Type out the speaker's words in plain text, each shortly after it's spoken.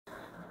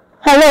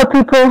Hello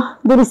people,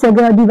 this is your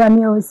girl Meek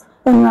Mills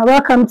and you are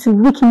welcome to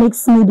Meek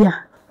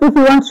Media. If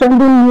you want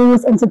trending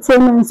news,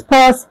 entertainment,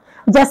 sports,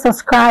 just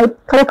subscribe,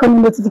 click on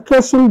the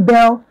notification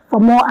bell for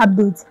more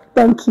updates.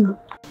 Thank you.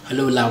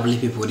 Hello lovely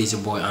people, this is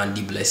your boy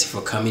Andy. Bless you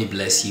for coming,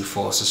 bless you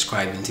for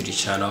subscribing to the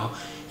channel.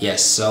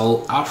 Yes,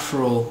 so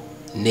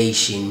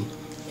Afronation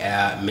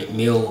Meek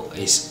Mills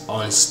is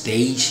on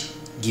stage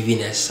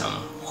giving us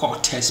some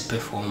hottest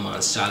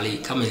performance. Charlie,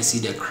 come and see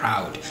the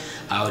crowd,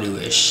 how they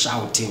were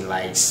shouting,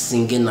 like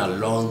singing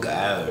along,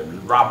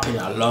 rapping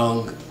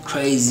along,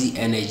 crazy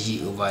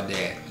energy over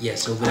there.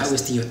 Yes, so without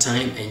wasting your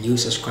time and you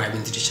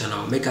subscribing to the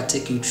channel, make I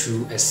take you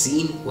through a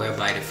scene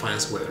whereby the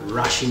fans were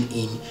rushing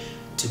in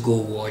to go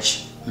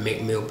watch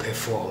Meek Mills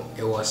perform.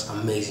 It was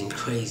amazing,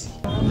 crazy.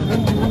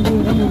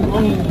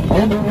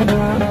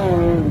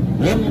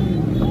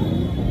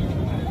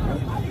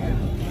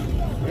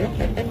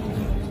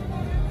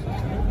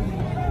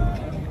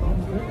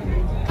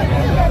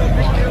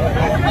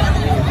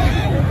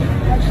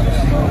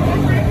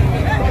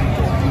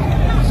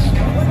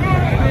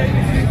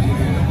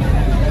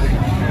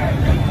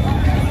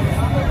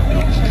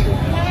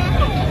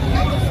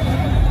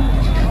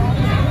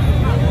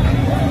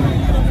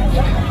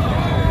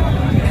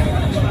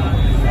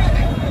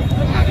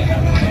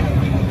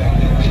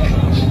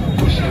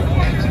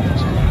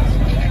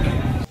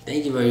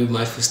 Thank you very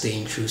much for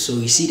staying true. So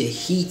you see the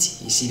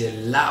heat, you see the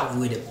love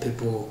with the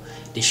people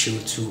they show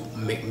to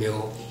Meek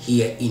Mills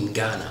here in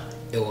Ghana.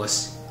 It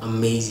was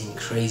amazing,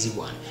 crazy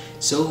one.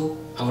 So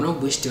I will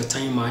not waste your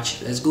time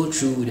much. Let's go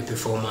through the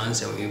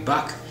performance and when we're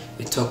back,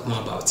 we'll talk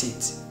more about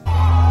it.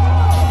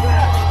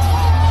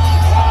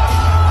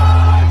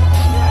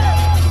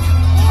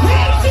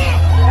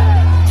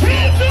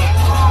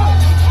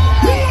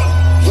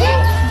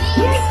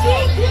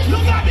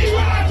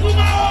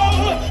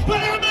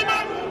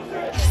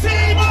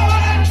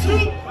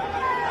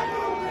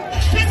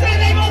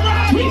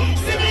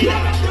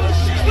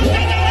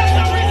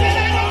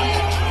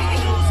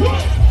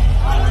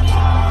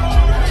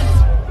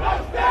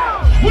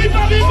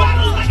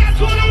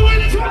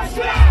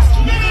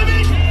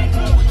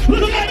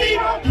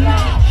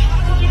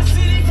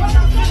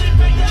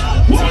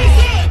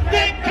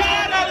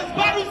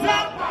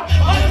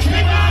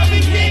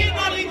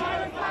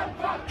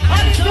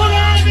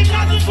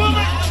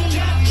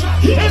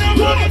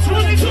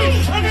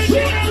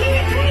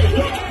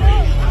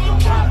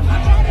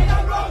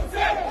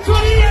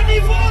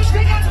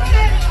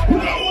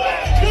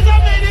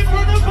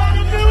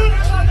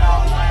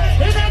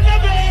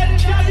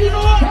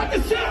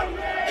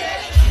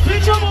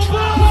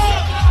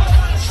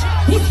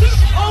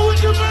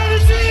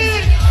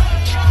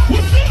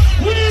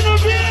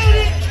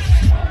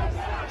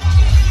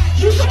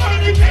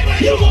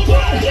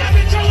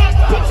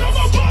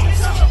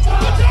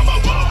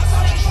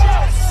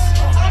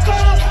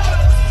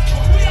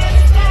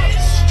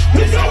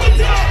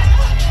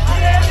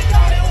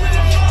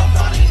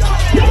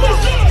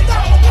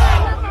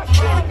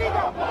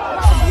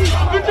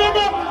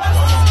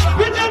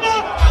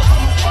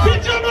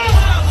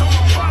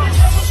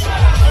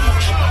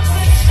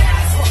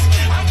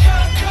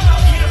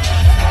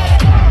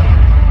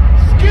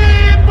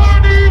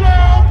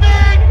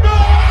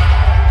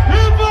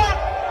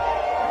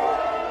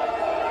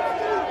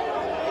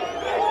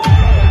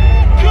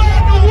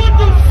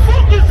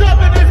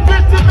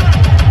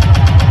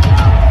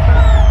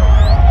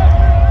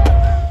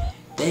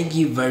 Thank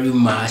you very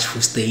much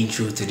for staying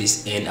true to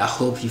this end. I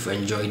hope you've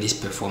enjoyed this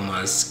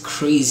performance.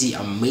 Crazy,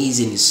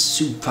 amazing,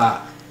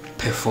 super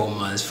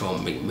performance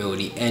from Meek Mills.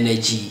 The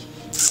energy,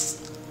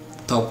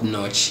 top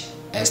notch,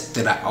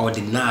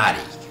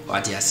 extraordinary.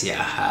 What you say?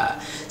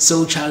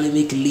 So Charlie,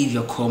 leave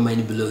your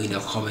comment below in the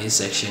comment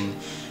section.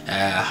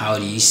 How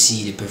do you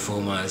see the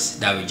performance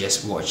that we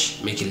just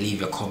watched? Leave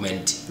your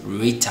comment.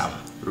 Rate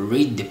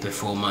the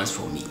performance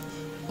for me.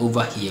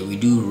 Over here we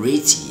do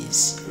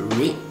ratings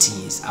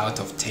out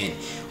of 10.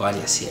 What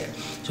is here?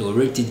 So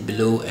rate it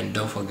below and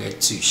don't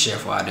forget to share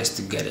for others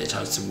to get a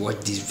chance to watch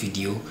this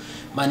video.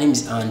 My name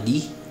is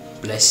Andy.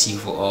 Bless you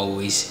for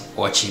always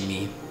watching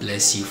me.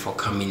 Bless you for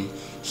coming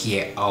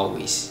here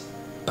always.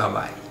 Bye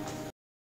bye.